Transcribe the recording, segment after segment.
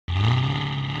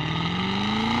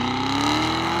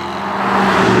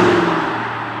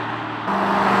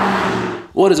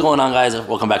What is going on, guys?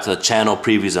 Welcome back to the channel,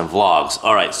 previews and vlogs.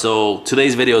 Alright, so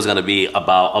today's video is going to be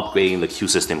about upgrading the CUE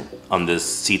system on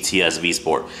this CTS V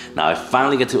Sport. Now I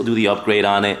finally get to do the upgrade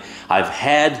on it. I've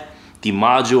had the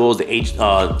modules, the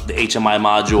HMI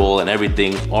module and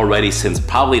everything already since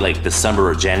probably like December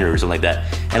or January or something like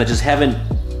that, and I just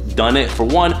haven't done it. For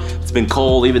one, it's been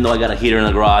cold, even though I got a heater in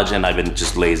the garage, and I've been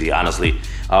just lazy, honestly.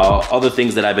 Other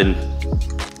things that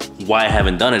why I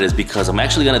haven't done it is because I'm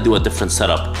actually gonna do a different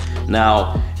setup.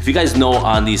 Now, if you guys know,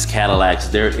 on these Cadillacs,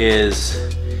 there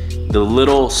is the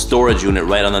little storage unit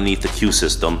right underneath the CUE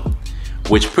system,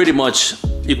 which pretty much,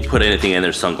 you can put anything in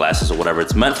there, sunglasses or whatever.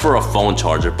 It's meant for a phone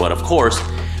charger, but of course,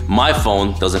 my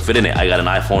phone doesn't fit in it. I got an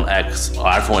iPhone X,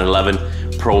 iPhone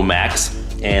 11 Pro Max,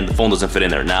 and the phone doesn't fit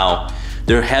in there. Now,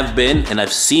 there have been, and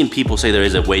I've seen people say there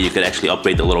is a way you could actually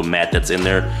upgrade the little mat that's in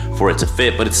there for it to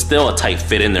fit, but it's still a tight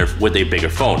fit in there with a bigger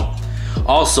phone.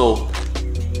 Also,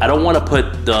 I don't want to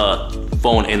put the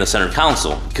phone in the center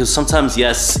console, because sometimes,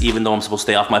 yes, even though I'm supposed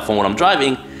to stay off my phone when I'm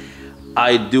driving,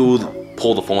 I do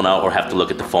pull the phone out or have to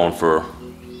look at the phone for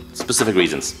specific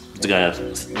reasons. It's gonna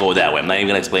go that way. I'm not even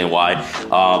gonna explain why.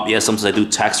 Yeah, sometimes I do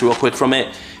text real quick from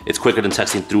it. It's quicker than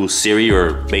texting through Siri,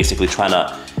 or basically trying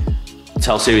to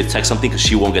tell Siri to text something because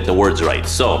she won't get the words right.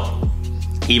 So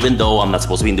even though I'm not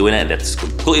supposed to be doing it, that's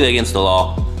completely against the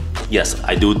law, yes,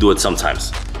 I do it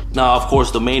sometimes. Now, of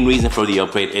course, the main reason for the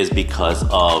upgrade is because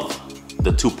of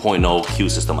the 2.0 CUE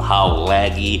system, how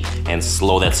laggy and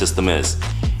slow that system is.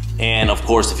 And of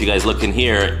course, if you guys look in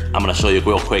here, I'm gonna show you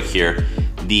real quick here,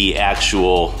 the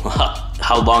actual,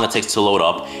 how long it takes to load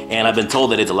up. And I've been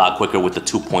told that it's a lot quicker with the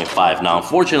 2.5. Now,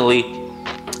 unfortunately,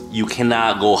 you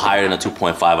cannot go higher than a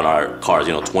 2.5 on our cars.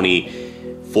 You know,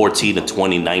 2014 to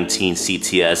 2019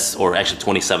 CTS, or actually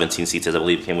 2017 CTS, I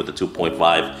believe, came with the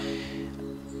 2.5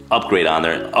 upgrade on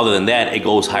there. Other than that, it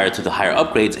goes higher to the higher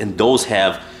upgrades, and those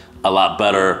have a lot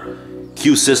better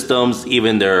CUE systems.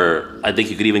 Even I think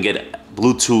you could even get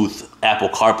Bluetooth, Apple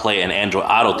CarPlay, and Android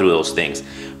Auto through those things.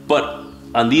 But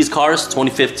on these cars,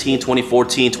 2015,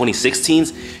 2014,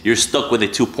 2016s, you're stuck with a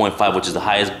 2.5, which is the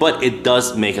highest, but it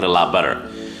does make it a lot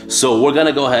better. So we're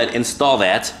gonna go ahead and install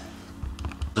that.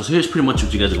 So here's pretty much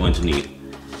what you guys are going to need.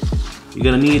 You're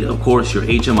gonna need, of course, your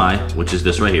HMI, which is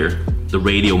this right here, the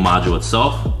radio module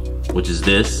itself, which is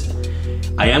this.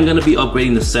 I am gonna be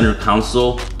upgrading the center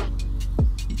console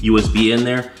USB in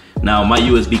there. Now, my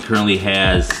USB currently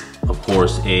has, of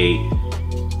course, a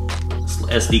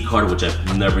SD card, which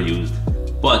I've never used,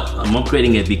 but I'm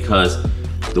upgrading it because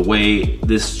the way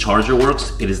this charger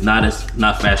works, it is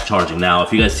not fast charging. Now,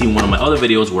 if you guys seen one of my other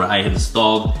videos where I had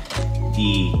installed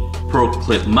the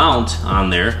PROCLIP mount on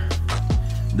there,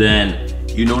 then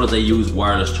you notice I use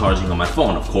wireless charging on my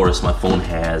phone. Of course, my phone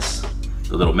has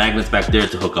the little magnets back there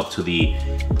to hook up to the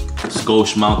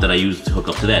Scotch mount that I use to hook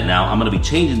up to that. Now, I'm gonna be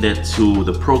changing that to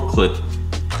the PROCLIP,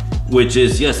 which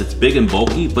is, yes, it's big and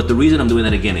bulky, but the reason I'm doing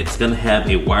that, again, it's gonna have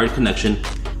a wired connection,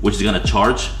 which is gonna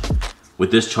charge.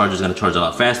 With this charger, it's gonna charge a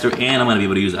lot faster, and I'm gonna be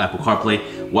able to use Apple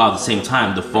CarPlay, while at the same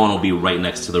time, the phone will be right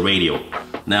next to the radio.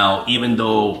 Now, even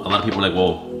though a lot of people are like,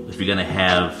 well, if you're gonna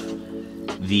have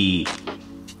the,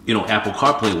 you know, Apple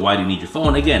CarPlay, why do you need your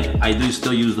phone? Again, I do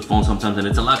still use the phone sometimes, and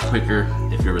it's a lot quicker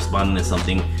if you're responding to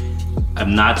something.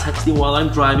 I'm not texting while I'm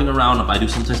driving around. I do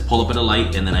sometimes pull up at a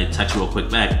light and then I text real quick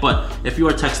back. But if you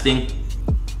are texting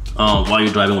while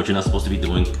you're driving, which you're not supposed to be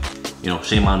doing, you know,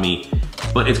 shame on me.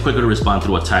 But it's quicker to respond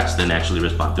through a text than actually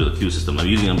respond through the CUE system. I'm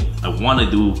using them. I want to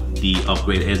do the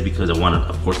upgrade is because I want it,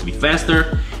 of course, to be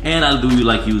faster, and I do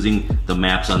like using the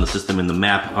maps on the system, and the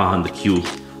map on the CUE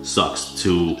sucks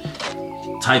to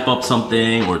type up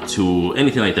something or to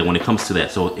anything like that when it comes to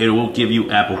that. So it will give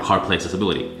you Apple CarPlay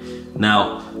accessibility.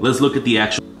 Now, let's look at the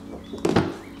actual.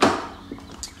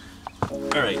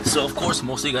 All right, so of course,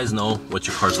 most of you guys know what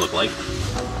your cars look like,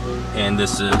 and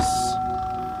this is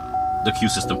the CUE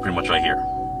system pretty much right here.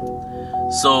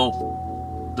 So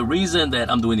the reason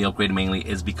that I'm doing the upgrade mainly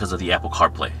is because of the Apple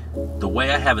CarPlay. The way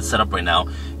I have it set up right now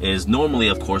is, normally,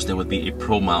 of course, there would be a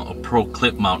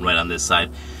ProClip mount right on this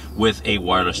side with a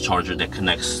wireless charger that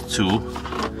connects to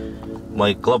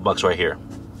my glove box right here.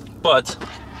 But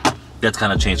that's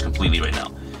kind of changed completely right now.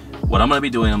 What I'm gonna be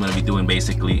doing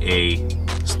basically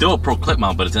still a ProClip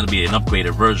mount, but it's gonna be an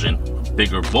upgraded version,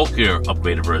 bigger, bulkier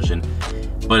upgraded version,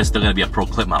 but it's still gonna be a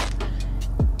ProClip mount.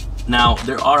 Now,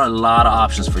 there are a lot of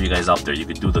options for you guys out there. You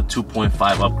could do the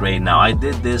 2.5 upgrade. Now, I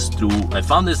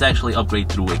found this actually upgrade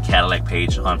through a Cadillac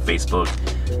page on Facebook,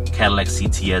 Cadillac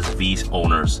CTS V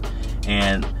owners,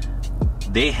 and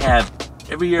they have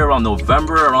every year around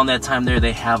November, around that time there,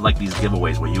 they have like these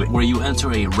giveaways where you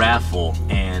enter a raffle,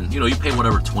 and you know, you pay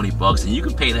whatever, 20 bucks, and you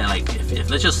can pay that, like, if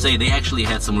let's just say they actually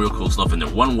had some real cool stuff in there.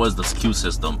 One was the CUE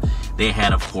system. They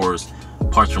had, of course,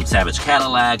 parts from Savage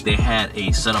Cadillac. They had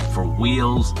a setup for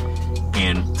wheels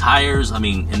and tires. I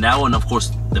mean, and that one, of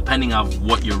course, depending on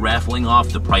what you're raffling off,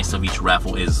 the price of each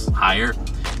raffle is higher.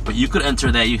 But you could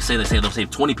enter that. You say they'll save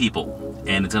 20 people,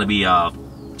 and it's gonna be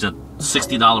just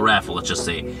 $60 raffle. Let's just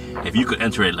say, if you could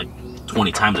enter it like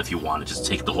 20 times if you want to just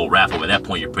take the whole raffle. At that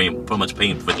point, you're pretty much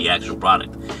paying for the actual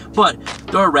product. But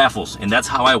there are raffles, and that's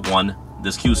how I won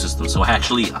this CUE system. So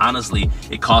actually, honestly,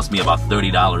 it cost me about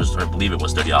 $30, or I believe it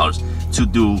was $30, to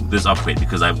do this upgrade,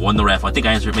 because I've won the raffle. I think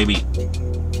I entered maybe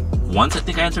once,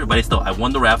 but still, I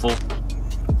won the raffle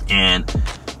and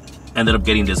ended up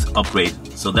getting this upgrade.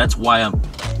 So that's why I'm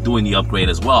doing the upgrade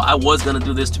as well. I was gonna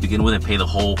do this to begin with and pay the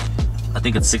whole, I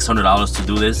think it's $600 to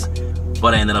do this,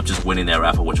 but I ended up just winning that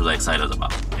raffle, which I was excited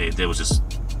about.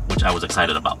 Which I was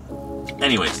excited about.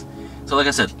 Anyways, so like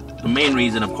I said, the main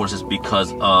reason, of course, is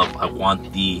because of I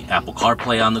want the Apple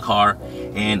CarPlay on the car.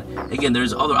 And again,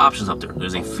 there's other options up there.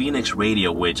 There's a Phoenix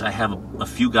radio, which I have a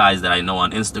few guys that I know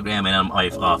on Instagram and on my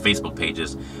Facebook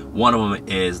pages. One of them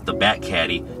is the Bat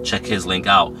Caddy. Check his link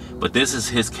out. But this is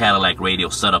his Cadillac radio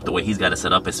setup. The way he's got it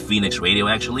set up is Phoenix radio,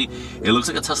 actually. It looks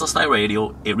like a Tesla style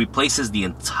radio. It replaces the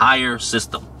entire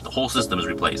system. The whole system is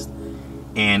replaced.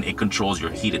 And it controls your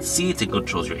heated seats, it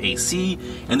controls your AC,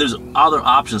 and there's other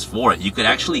options for it. You could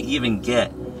actually even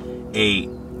get a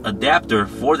adapter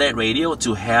for that radio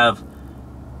to have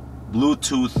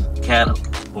Bluetooth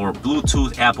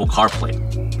Bluetooth Apple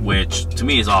CarPlay, which to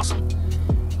me is awesome.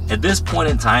 At this point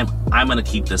in time, I'm gonna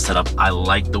keep this set up. I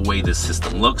like the way this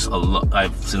system looks.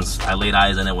 Since I laid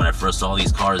eyes on it when I first saw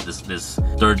these cars, this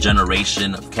third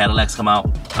generation of Cadillacs come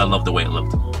out, I love the way it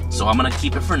looked. So I'm gonna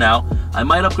keep it for now. I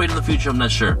might upgrade in the future, I'm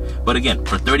not sure. But again,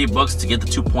 for 30 bucks to get the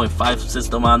 2.5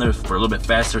 system on there for a little bit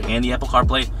faster and the Apple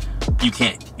CarPlay, you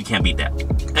can't beat that.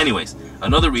 Anyways,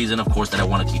 another reason, of course, that I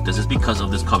want to keep this is because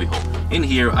of this cubby hole. In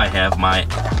here, I have my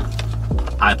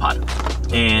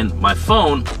iPod and my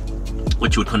phone,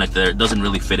 which would connect there. It doesn't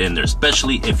really fit in there,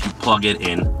 especially if you plug it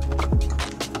in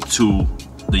to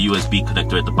the USB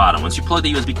connector at the bottom. Once you plug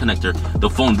the USB connector, the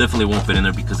phone definitely won't fit in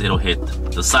there because it'll hit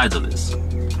the sides of this.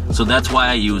 So that's why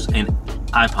I use an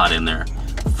iPod in there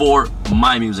for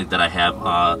my music that I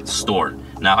have stored.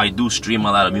 Now, I do stream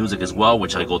a lot of music as well,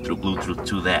 which I go through Bluetooth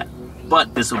to that.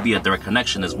 But this will be a direct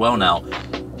connection as well now,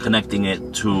 connecting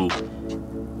it to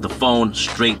the phone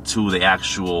straight to the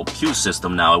actual CUE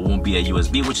system. Now, it won't be a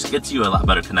USB, which gets you a lot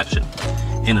better connection.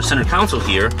 In the center console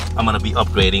here, I'm going to be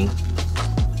upgrading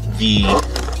the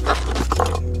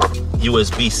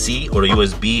USB-C or the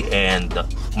USB and the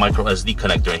micro SD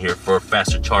connector in here for a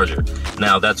faster charger.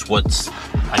 Now, that's what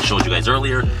I showed you guys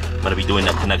earlier. I'm going to be doing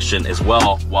that connection as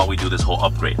well while we do this whole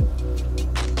upgrade.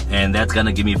 And that's going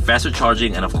to give me faster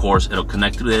charging, and of course, it'll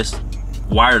connect to this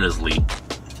wirelessly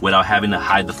without having to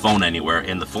hide the phone anywhere.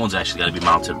 And the phone's actually got to be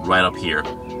mounted right up here,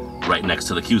 right next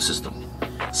to the CUE system.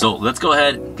 So let's go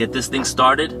ahead, get this thing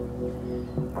started,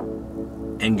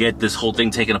 and get this whole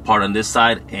thing taken apart on this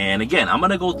side. And again, I'm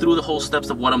going to go through the whole steps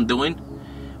of what I'm doing,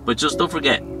 but just don't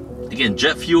forget, again,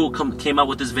 Jet Fuel came out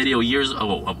with this video years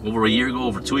ago, over a year ago,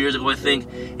 over 2 years ago, I think,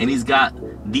 and he's got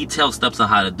detailed steps on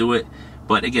how to do it.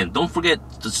 But again, don't forget,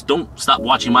 just don't stop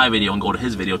watching my video and go to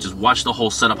his video. Just watch the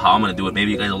whole setup, how I'm going to do it.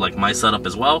 Maybe you guys will like my setup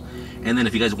as well. And then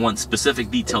if you guys want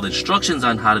specific detailed instructions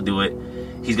on how to do it,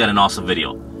 he's got an awesome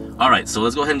video. All right, so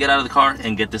let's go ahead and get out of the car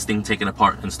and get this thing taken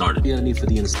apart and started. You're gonna need for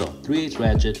the install: 3/8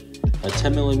 ratchet, a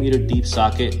 10mm deep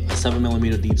socket, a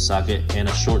 7mm deep socket, and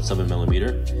a short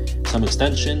 7mm. Some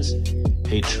extensions,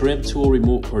 a trim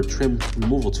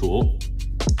removal tool,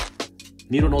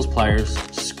 needle nose pliers,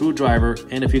 screwdriver,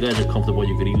 and if you guys are comfortable,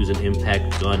 you could use an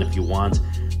impact gun if you want.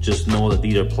 Just know that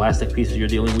these are plastic pieces you're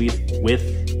dealing with,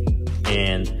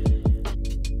 and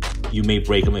you may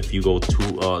break them if you go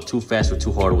too fast or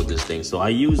too hard with this thing. So I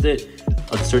used it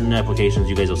on certain applications.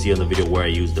 You guys will see on the video where I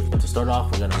used it. To start off,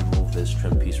 we're gonna remove this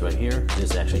trim piece right here.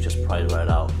 This actually just pried right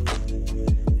out,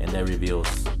 and that reveals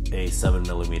a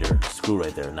 7mm screw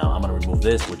right there. Now I'm gonna remove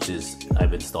this, which is,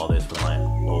 I've installed this with my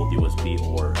old USB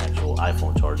or actual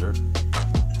iPhone charger.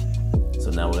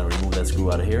 So now we're gonna remove that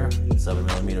screw out of here,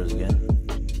 7mm again,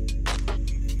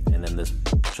 and then this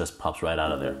just pops right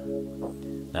out of there.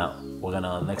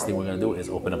 Now, next thing we're gonna do is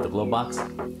open up the glove box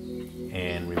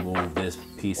and remove this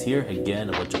piece here. Again,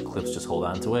 a bunch of clips just hold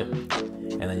on to it.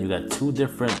 And then you got two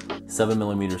different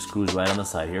 7mm screws right on the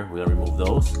side here. We're gonna remove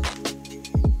those.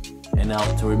 And now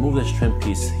to remove this trim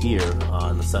piece here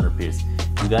on the center piece,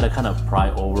 you gotta kind of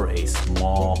pry over a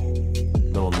small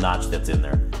little notch that's in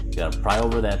there. You gotta pry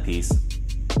over that piece,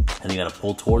 and you gotta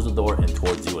pull towards the door and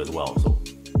towards you as well. So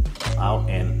out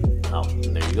and out,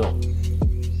 and there you go.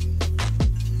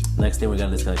 Next thing, we're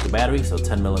gonna disconnect the battery, so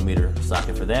 10mm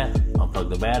socket for that. Unplug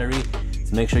the battery.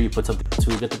 So make sure you put something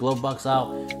to get the glove box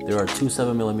out. There are two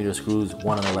 7mm screws,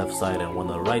 one on the left side and one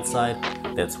on the right side.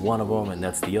 That's one of them, and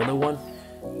that's the other one.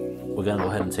 We're gonna go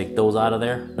ahead and take those out of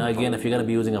there. Now again, if you're gonna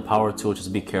be using a power tool,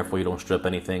 just be careful you don't strip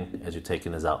anything as you're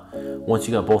taking this out. Once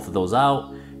you got both of those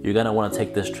out, you're gonna wanna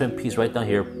take this trim piece right down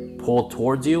here, pull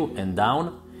towards you and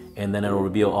down, and then it'll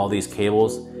reveal all these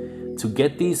cables. To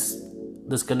get these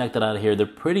disconnected out of here, they're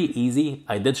pretty easy.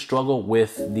 I did struggle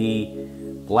with the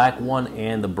black one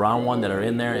and the brown one that are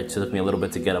in there. It took me a little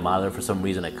bit to get them out of there. For some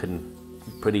reason, I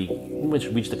couldn't pretty much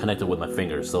reach the connector with my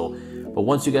fingers. So, but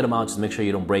once you get them out, just make sure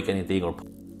you don't break anything. Or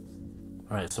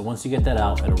all right, so once you get that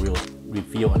out, it'll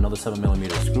reveal another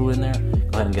 7mm screw in there.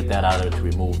 Go ahead and get that out of there to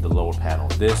remove the lower panel.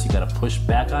 This, you gotta push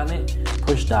back on it,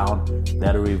 push down.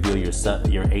 That'll reveal your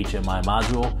HMI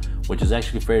module, which is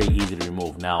actually fairly easy to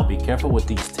remove. Now, be careful with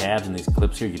these tabs and these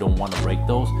clips here. You don't want to break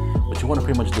those. What you want to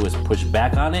pretty much do is push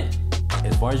back on it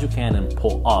as far as you can and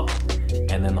pull up,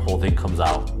 and then the whole thing comes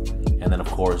out. And then of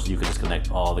course you can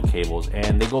disconnect all the cables,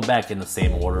 and they go back in the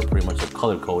same order, pretty much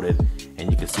color coded,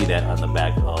 and you can see that on the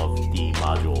back of the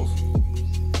modules.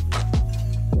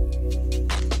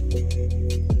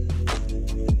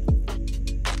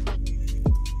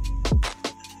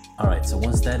 Alright, so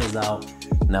once that is out,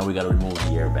 now we got to remove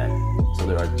the airbag. So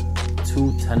there are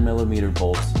two 10mm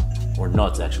bolts, or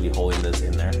nuts actually, holding this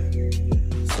in there.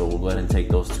 So we'll go ahead and take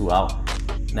those two out.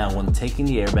 Now when taking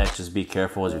the airbag, just be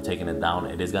careful as you're taking it down.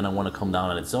 It is going to want to come down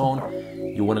on its own.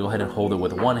 You want to go ahead and hold it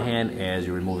with one hand as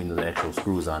you're removing the actual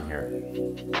screws on here.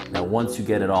 Now once you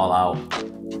get it all out,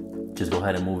 just go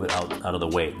ahead and move it out of the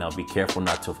way. Now be careful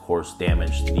not to, of course,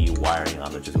 damage the wiring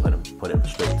on it. Just go ahead and put it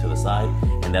straight to the side,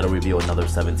 and that'll reveal another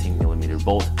 17mm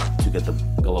bolt to get the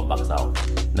glove box out.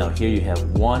 Now here you have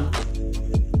 1,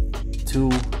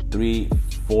 2, 3,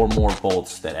 4 more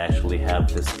bolts that actually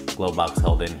have this glove box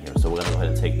held in here. So we're gonna go ahead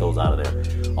and take those out of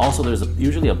there. Also, there's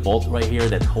usually a bolt right here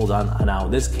that holds on. Now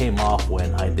this came off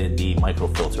when I did the micro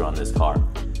filter on this car.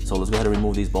 So let's go ahead and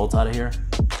remove these bolts out of here.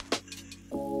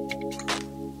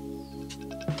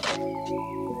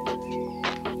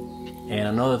 And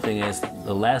another thing is,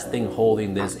 the last thing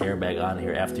holding this airbag on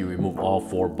here after you remove all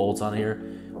 4 bolts on here,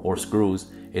 or screws,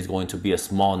 is going to be a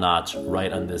small notch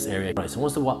right on this area. All right, so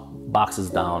once the box is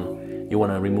down, you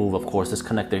want to remove, of course, this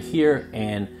connector here,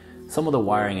 and some of the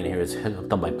wiring in here is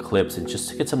hooked up by clips, and just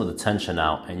to get some of the tension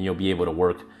out, and you'll be able to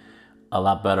work a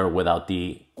lot better without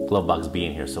the glove box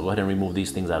being here. So go ahead and remove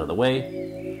these things out of the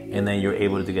way, and then you're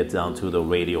able to get down to the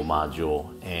radio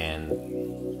module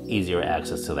and easier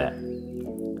access to that.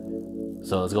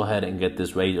 So let's go ahead and get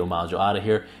this radio module out of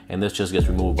here, and this just gets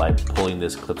removed by pulling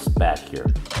this clips back here.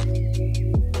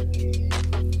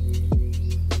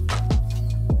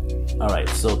 Alright,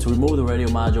 so to remove the radio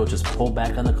module, just pull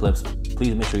back on the clips.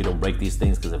 Please make sure you don't break these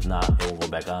things, because if not, it will go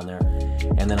back on there.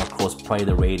 And then of course, pry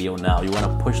the radio. Now you want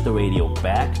to push the radio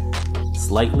back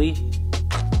slightly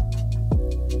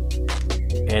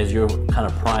as you're kind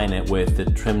of prying it with the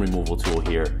trim removal tool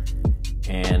here.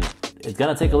 And it's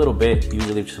gonna take a little bit,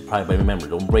 usually just pry, but remember,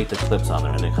 don't break the clips on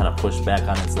there, and then kind of push back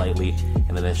on it slightly,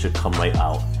 and then it should come right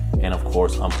out. And of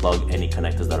course, unplug any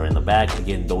connectors that are in the back.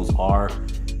 Again, those are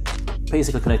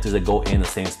basically connectors that go in the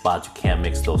same spot. You can't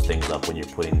mix those things up when you're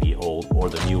putting the old or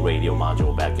the new radio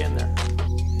module back in there.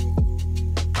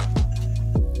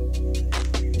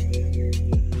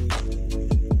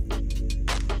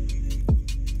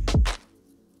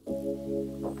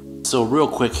 So real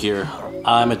quick here,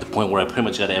 I'm at the point where I pretty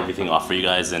much got everything off for you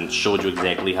guys and showed you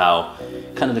exactly how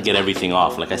kind of to get everything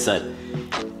off. Like I said,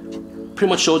 pretty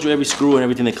much showed you every screw and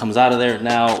everything that comes out of there.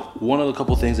 Now, one of the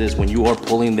couple things is when you are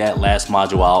pulling that last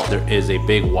module out, there is a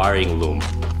big wiring loom.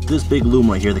 This big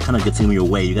loom right here that kind of gets in your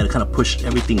way. You got to kind of push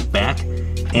everything back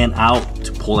and out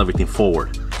to pull everything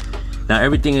forward. Now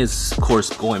everything is, of course,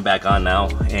 going back on now,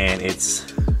 and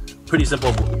it's pretty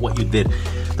simple what you did.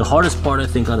 The hardest part, I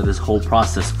think, out of this whole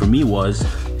process for me was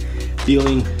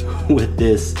dealing with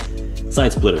this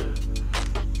side splitter.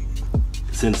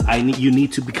 Since you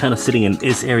need to be kind of sitting in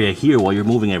this area here while you're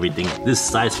moving everything, this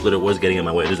side splitter was getting in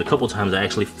my way. There's a couple times I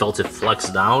actually felt it flex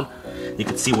down. You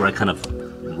can see where I kind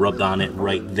of rubbed on it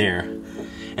right there,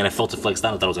 and I felt it flex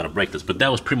down. I thought I was gonna break this, but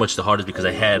that was pretty much the hardest because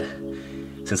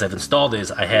since I've installed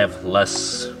this, I have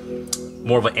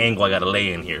more of an angle I gotta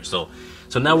lay in here. So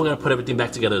now we're gonna put everything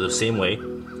back together the same way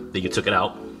that you took it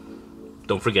out.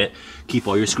 Don't forget, keep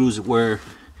all your screws where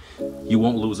you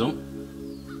won't lose them.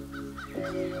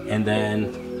 And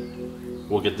then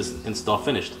we'll get this install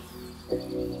finished.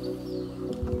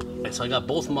 So I got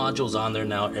both modules on there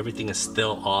now. Everything is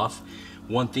still off.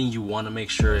 One thing you want to make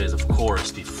sure is, of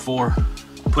course, before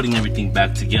putting everything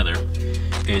back together,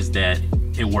 is that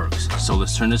it works. So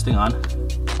let's turn this thing on.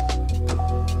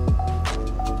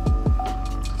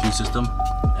 CUE system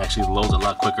actually loads a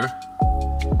lot quicker.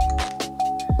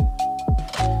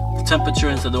 The temperature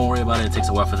and stuff, don't worry about it. It takes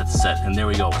a while for that to set. And there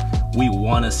we go. We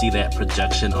want to see that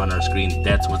projection on our screen.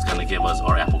 That's what's going to give us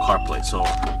our Apple CarPlay. So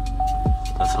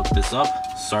let's hook this up.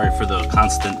 Sorry for the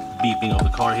constant beeping of the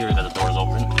car here. I got the doors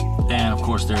open. And of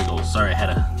course, there it goes. Sorry, I had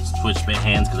to switch my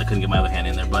hands because I couldn't get my other hand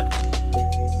in there, but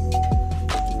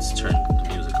let's turn the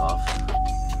music off.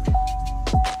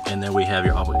 And there we have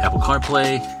your Apple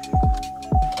CarPlay.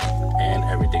 And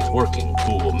everything's working.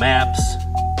 Google Maps.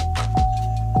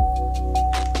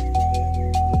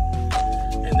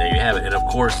 And there you have it. And of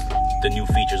course, the new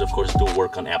features, of course, do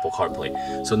work on Apple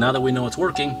CarPlay. So now that we know it's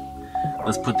working,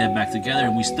 let's put that back together.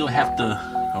 And we still have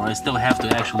to, or I still have to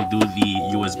actually do the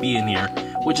USB in here,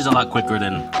 which is a lot quicker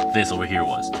than this over here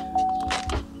was.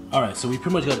 All right, so we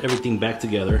pretty much got everything back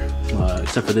together,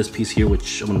 except for this piece here,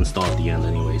 which I'm gonna install at the end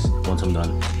anyways, once I'm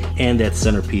done. And that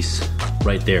centerpiece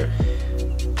right there.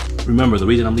 Remember, the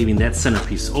reason I'm leaving that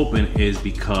centerpiece open is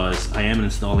because I am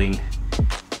installing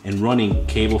and running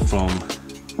cable from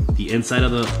the inside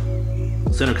of the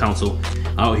center console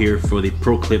out here for the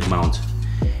PROCLIP mount.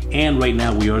 And right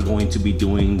now we are going to be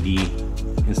doing the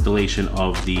installation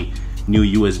of the new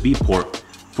USB port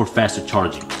for faster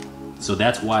charging. So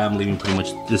that's why I'm leaving pretty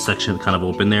much this section kind of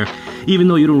open there. Even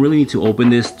though you don't really need to open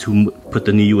this to put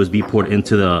the new USB port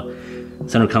into the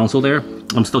center console there,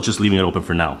 I'm still just leaving it open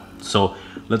for now. So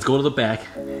let's go to the back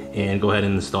and go ahead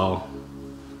and install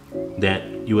that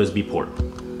USB port.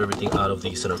 Everything out of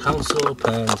the center console,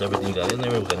 pens, everything got in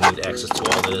there. We're gonna need access to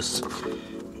all this.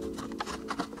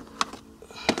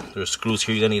 There's screws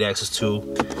here you're gonna need access to,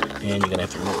 and you're gonna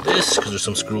have to remove this because there's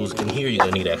some screws in here you're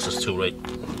gonna need access to right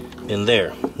in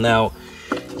there. Now,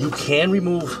 you can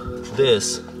remove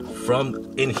this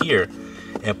from in here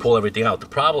and pull everything out. The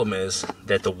problem is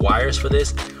that the wires for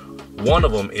this, one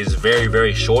of them is very,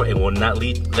 very short and will not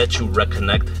let you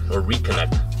reconnect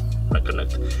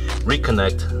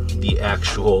the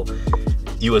actual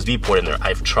USB port in there.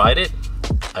 I've tried it.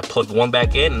 I plugged one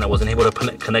back in and I wasn't able to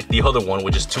connect the other one,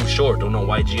 which is too short. Don't know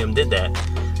why GM did that.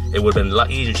 It would have been a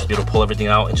lot easier just to be able to pull everything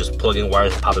out and just plug in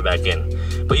wires and pop it back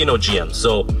in. But you know GM,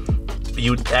 so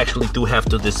you actually do have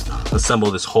to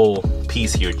assemble this whole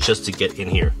piece here just to get in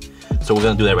here. So we're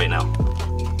gonna do that right now.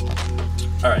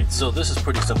 All right, so this is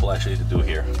pretty simple actually to do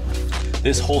here.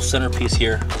 This whole centerpiece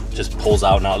here just pulls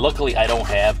out. Now, luckily I don't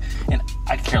have, and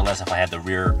I care less if I have the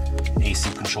rear AC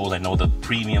controls. I know the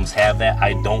premiums have that.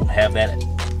 I don't have that.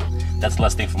 That's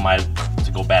less thing for mine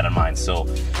to go bad on mine. So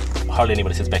hardly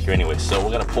anybody sits back here anyway. So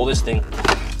we're gonna pull this thing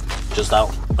just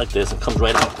out like this. It comes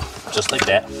right out just like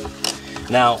that.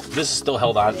 Now, this is still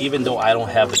held on, even though I don't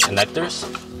have the connectors.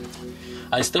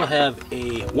 I still have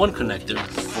one connector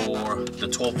for the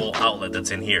 12-volt outlet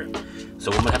that's in here. So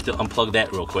we're gonna have to unplug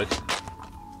that real quick.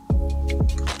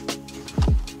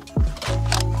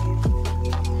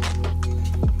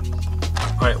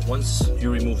 All right, once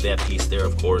you remove that piece there,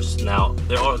 of course, now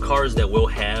there are cars that will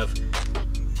have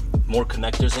more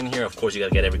connectors in here. Of course, you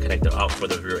gotta get every connector out for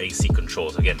the rear AC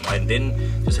controls. Again, mine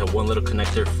didn't, just have one little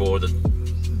connector for the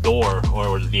door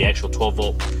or the actual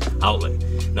 12-volt outlet.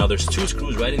 Now there's two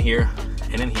screws right in here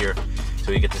and in here,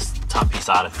 so you get this top piece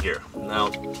out of here.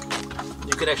 Now,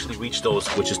 you could actually reach those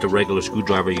with just a regular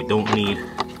screwdriver. You don't need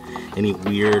any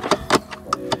weird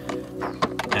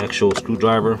actual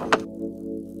screwdriver.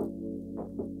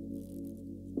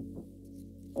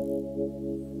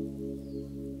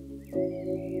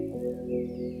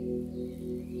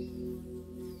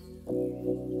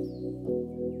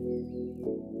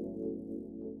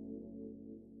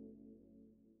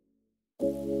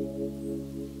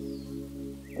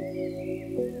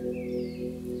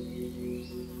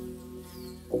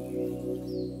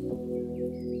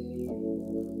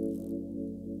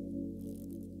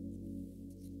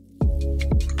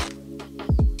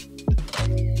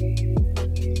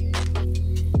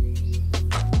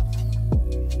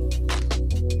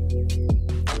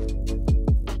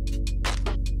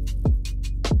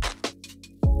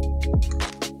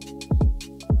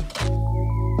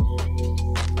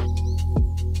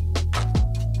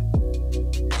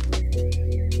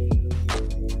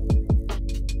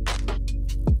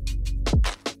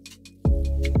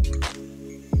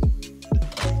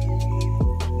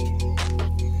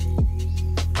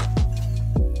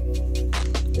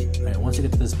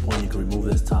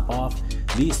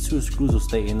 these 2 screws will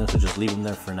stay in there, so just leave them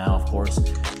there for now, of course.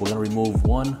 We're gonna remove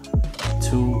 1,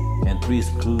 2, and 3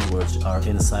 screws which are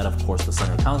inside, of course, the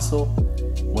center console.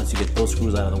 Once you get those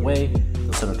screws out of the way,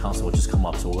 the center console will just come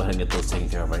up, so we'll go ahead and get those taken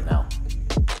care of right now.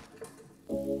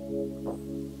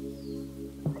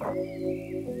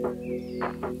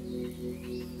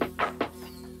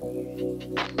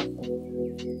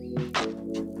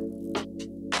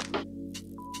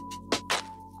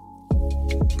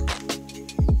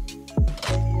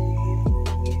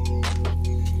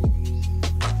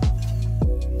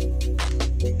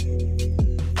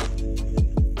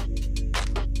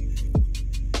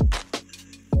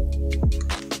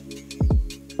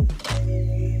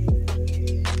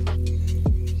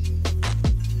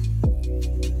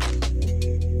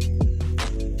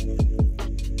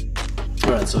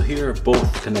 Alright, so here are both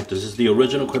connectors. This is the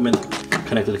original equipment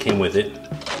connector that came with it.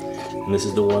 And this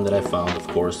is the one that I found, of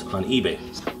course, on eBay.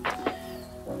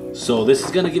 So this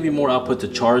is going to give you more output to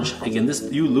charge. Again,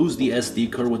 you lose the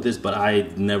SD card with this, but I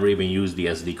never even used the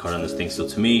SD card on this thing. So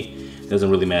to me, it doesn't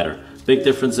really matter. Big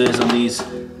difference is on these,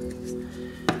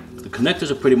 the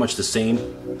connectors are pretty much the same.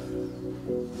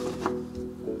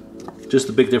 Just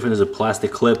the big difference is the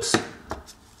plastic clips.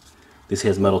 This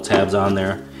has metal tabs on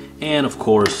there. And of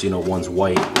course, you know, one's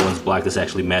white, one's black. This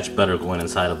actually match better going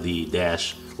inside of the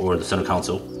dash or the center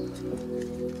console.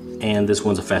 And this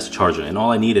one's a faster charger. And all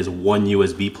I need is 1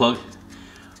 USB plug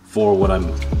for what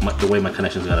the way my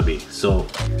connection is gonna be. So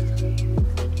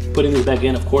putting this back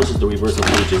in, of course, is the reverse of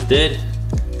what we just did.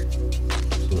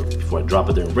 So before I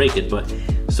drop it there and break it,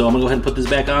 so I'm gonna go ahead and put this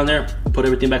back on there, put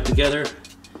everything back together,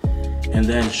 and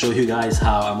then show you guys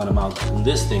how I'm gonna mount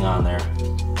this thing on there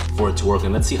for it to work.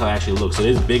 And let's see how it actually looks. It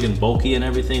is big and bulky and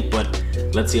everything, but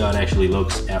let's see how it actually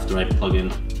looks after I plug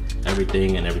in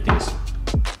everything and everything's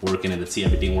working, and let's see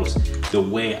everything works the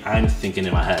way I'm thinking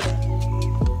in my head.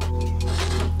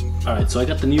 All right, so I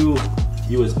got the new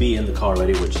USB in the car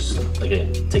already, which is,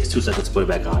 again, takes 2 seconds to put it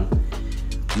back on.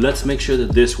 Let's make sure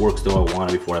that this works the way I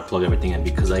want it before I plug everything in,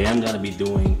 because I am gonna be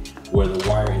doing where the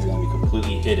wire is gonna be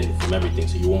completely hidden from everything,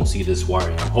 so you won't see this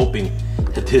wiring. I'm hoping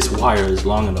that this wire is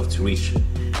long enough to reach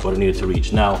what I need it to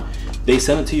reach. Now, they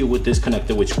sent it to you with this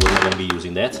connector, which we're not gonna be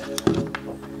using that.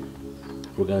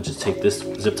 We're gonna just take this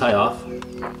zip tie off. All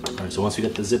right, so once we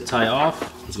get the zip tie off,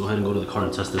 let's go ahead and go to the car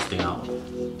and test this thing out.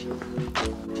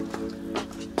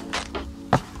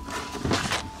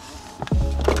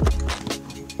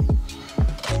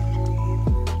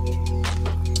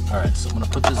 All right, so I'm gonna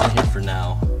put this in here for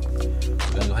now.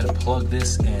 We're gonna go ahead and plug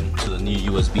this into the new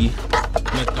USB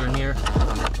connector in here.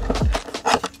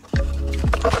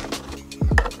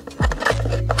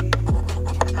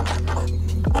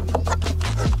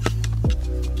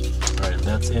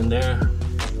 In there,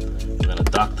 we're gonna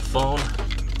dock the phone,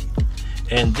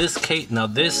 and this case, now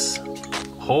this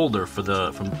holder from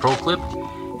PROCLIP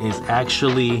is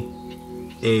actually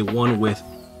a one with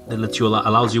that lets you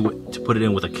allows you to put it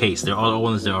in with a case. There are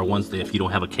ones that if you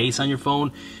don't have a case on your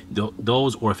phone,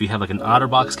 those, or if you have like an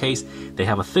OtterBox case, they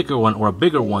have a thicker one or a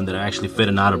bigger one that actually fit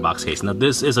an OtterBox case. Now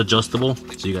this is adjustable,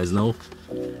 so you guys know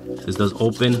this does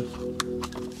open.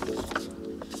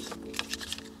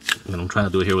 And I'm trying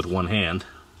to do it here with one hand,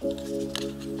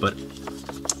 but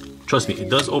trust me, it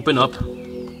does open up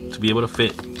to be able to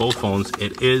fit both phones.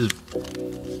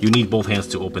 You need both hands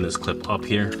to open this clip up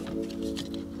here. Let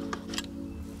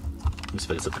me see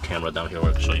if I can set the camera down here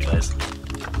where I can show you guys.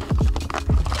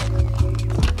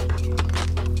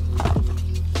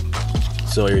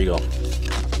 So here you go.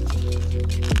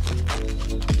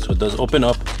 So it does open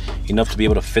up enough to be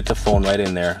able to fit the phone right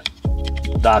in there,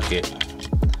 dock it.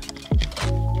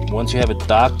 Once you have it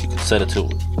docked, you can set it to,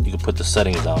 you can put the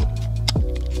settings down.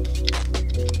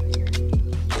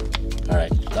 All right,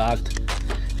 docked,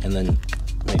 and then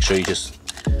make sure you just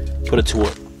put it to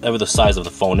whatever the size of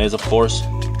the phone is, of course,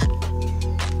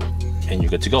 and you're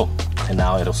good to go. And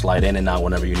now it'll slide in and out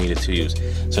whenever you need it to use.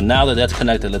 So now that that's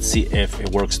connected, let's see if it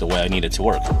works the way I need it to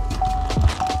work.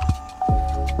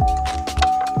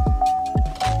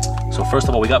 So first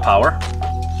of all, we got power.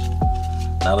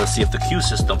 Now let's see if the CUE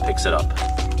system picks it up.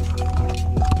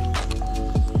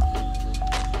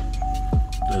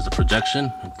 There's the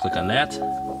projection. Click on that.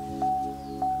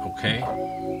 Okay.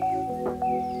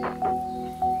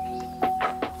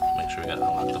 Make sure we gotta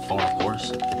unlock the phone, of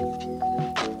course.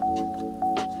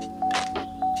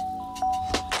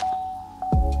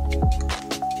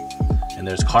 And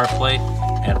there's CarPlay,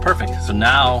 and perfect. So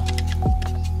now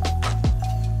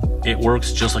it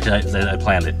works just like I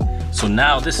planned it. So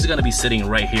now this is gonna be sitting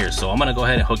right here. So I'm gonna go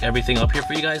ahead and hook everything up here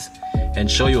for you guys and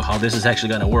show you how this is actually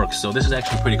gonna work. So this is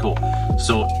actually pretty cool.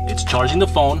 So it's charging the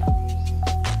phone,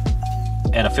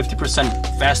 at a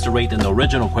 50% faster rate than the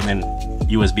original equipment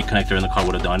USB connector in the car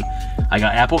would have done. I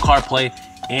got Apple CarPlay,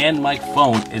 and my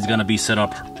phone is gonna be set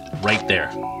up right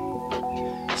there.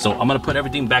 So I'm gonna put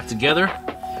everything back together.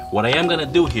 What I am gonna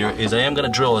do here is I am gonna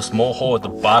drill a small hole at the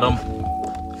bottom,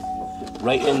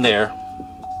 right in there,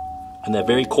 in that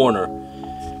very corner,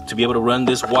 to be able to run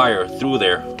this wire through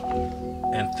there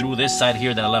and through this side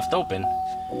here that I left open,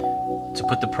 to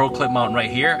put the PROCLIP mount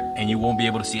right here, and you won't be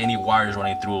able to see any wires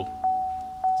running through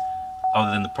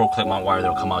other than the PROCLIP mount wire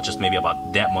that'll come out, just maybe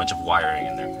about that much of wiring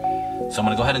in there. So I'm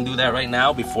gonna go ahead and do that right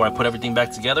now before I put everything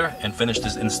back together and finish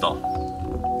this install.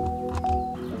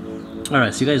 All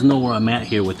right, so you guys know where I'm at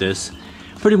here with this.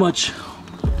 Pretty much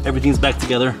everything's back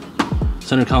together.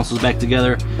 Center console's back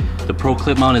together. The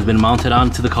PROCLIP mount has been mounted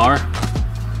onto the car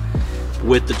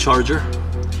with the charger.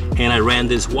 And I ran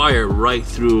this wire right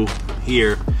through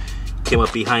here, came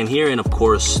up behind here, and of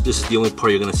course, this is the only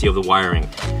part you're gonna see of the wiring.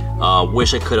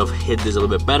 Wish I could have hid this a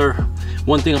little bit better.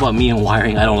 One thing about me and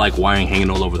wiring, I don't like wiring hanging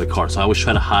all over the car, so I always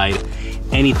try to hide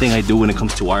anything I do when it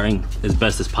comes to wiring as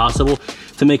best as possible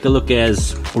to make it look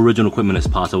as original equipment as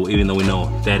possible, even though we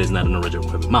know that is not an original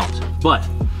equipment mount. But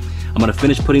I'm gonna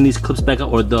finish putting these clips back on,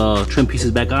 or the trim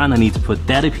pieces back on. I need to put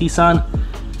that piece on,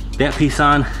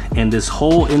 and this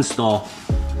whole install,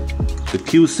 the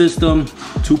CUE system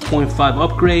 2.5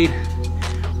 upgrade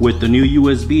with the new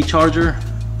USB charger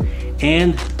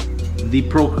and the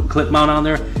PROCLIP mount on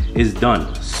there is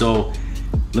done. So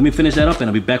let me finish that up and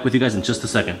I'll be back with you guys in just a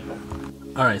second.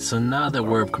 All right, so now that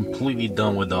we're completely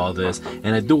done with all this,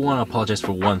 and I do want to apologize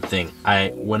for one thing.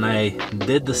 When I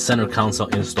did the center console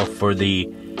install for the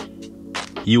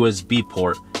USB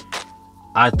port,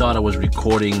 I thought I was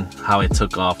recording how I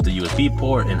took off the USB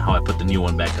port and how I put the new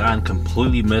one back on.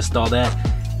 Completely missed all that.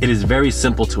 It is very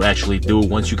simple to actually do.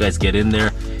 Once you guys get in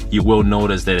there, you will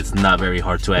notice that it's not very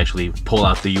hard to actually pull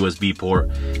out the USB port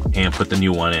and put the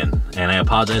new one in. And I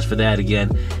apologize for that again.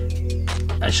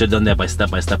 I should have done that by step,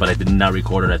 but I did not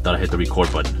record it. I thought I hit the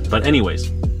record button. But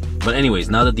anyways,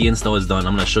 now that the install is done,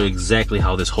 I'm gonna show you exactly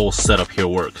how this whole setup here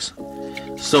works.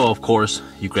 So of course,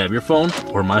 you grab your phone,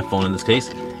 or my phone in this case,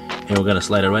 and we're gonna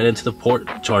slide it right into the port,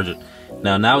 charge it.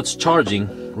 Now it's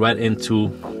charging right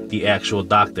into the actual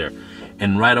dock there.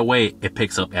 And right away, it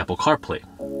picks up Apple CarPlay.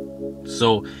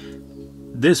 So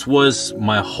this was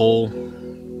my whole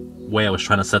way I was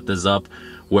trying to set this up,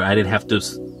 where I didn't have to,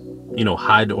 you know,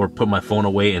 hide or put my phone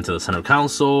away into the center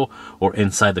console or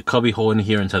inside the cubby hole in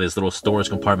here, into this little storage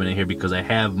compartment in here, because I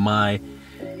have my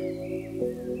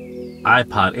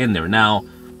iPod in there. Now,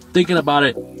 thinking about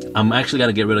it, I'm actually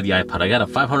gonna get rid of the iPod. I got a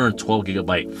 512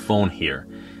 gigabyte phone here,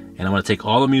 and I'm gonna take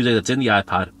all the music that's in the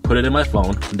iPod, put it in my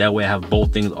phone. That way I have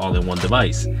both things all in one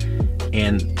device,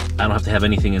 and I don't have to have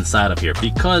anything inside of here.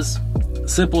 Because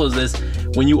simple as this,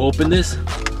 when you open this,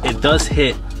 it does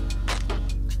hit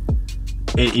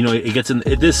it, you know, it gets in,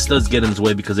 this does get in its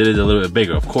way because it is a little bit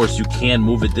bigger. Of course, you can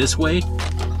move it this way,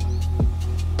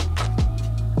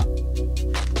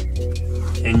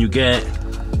 and you get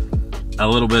a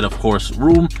little bit, of course,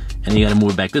 room, and you gotta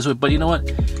move it back this way. But you know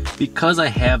what? Because I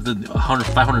have the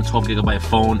 512 gigabyte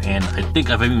phone, and I think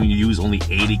I've even used only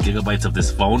 80 gigabytes of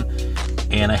this phone,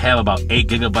 and I have about 8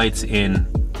 gigabytes in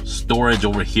storage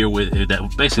over here with that,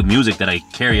 basically music that I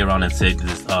carry around and say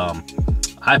this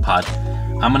iPod.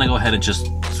 I'm gonna go ahead and just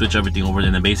switch everything over,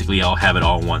 and then basically I'll have it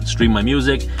all in one. Stream my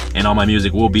music, and all my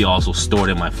music will be also stored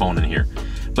in my phone in here.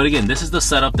 But again, this is the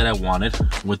setup that I wanted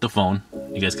with the phone.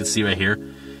 You guys can see right here,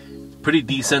 pretty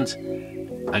decent.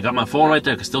 I got my phone right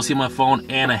there, I can still see my phone,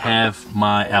 and I have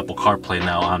my Apple CarPlay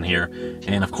now on here.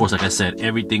 And of course, like I said,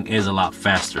 everything is a lot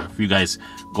faster. If you guys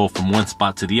go from one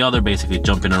spot to the other, basically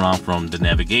jumping around from the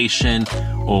navigation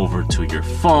over to your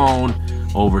phone,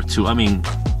 over to, I mean,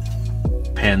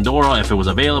 Pandora if it was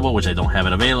available, which I don't have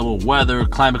it available. Weather,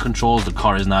 climate controls, the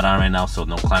car is not on right now, so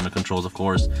no climate controls, of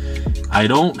course. I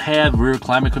don't have rear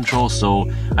climate controls, so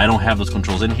I don't have those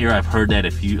controls in here. I've heard that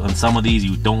if you, on some of these,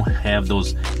 you don't have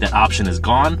those, that option is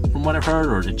gone from what I've heard,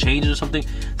 or it changes or something.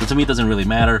 So to me, it doesn't really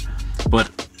matter,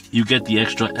 but you get the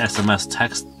extra SMS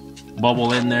text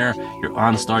bubble in there, your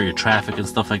OnStar, your traffic and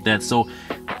stuff like that. So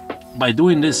by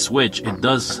doing this switch, it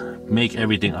does make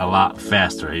everything a lot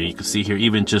faster. And you can see here,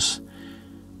 even just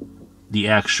the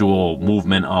actual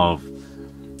movement of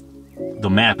the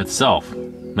map itself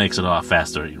makes it a lot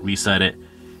faster. You reset it,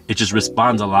 it just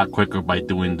responds a lot quicker by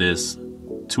doing this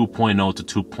 2.0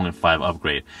 to 2.5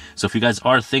 upgrade. So if you guys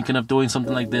are thinking of doing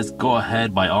something like this, go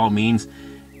ahead, by all means,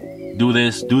 do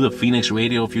this. Do the Phoenix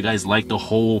radio if you guys like the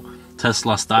whole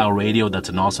Tesla style radio. That's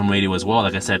an awesome radio as well.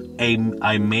 Like I said,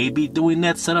 I may be doing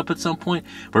that setup at some point,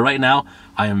 but right now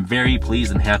I am very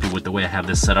pleased and happy with the way I have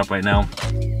this set up right now.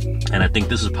 And I think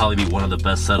this would probably be one of the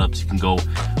best setups you can go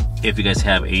if you guys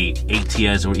have a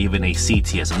ATS or even a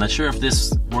CTS. I'm not sure if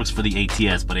this works for the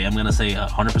ATS, but I'm gonna say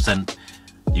 100%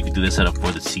 you can do this setup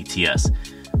for the CTS.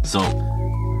 So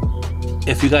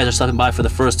if you guys are stopping by for the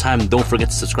first time, don't forget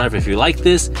to subscribe if you like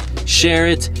this, share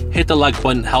it, hit the like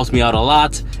button, helps me out a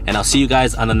lot, and I'll see you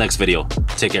guys on the next video.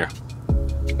 Take care.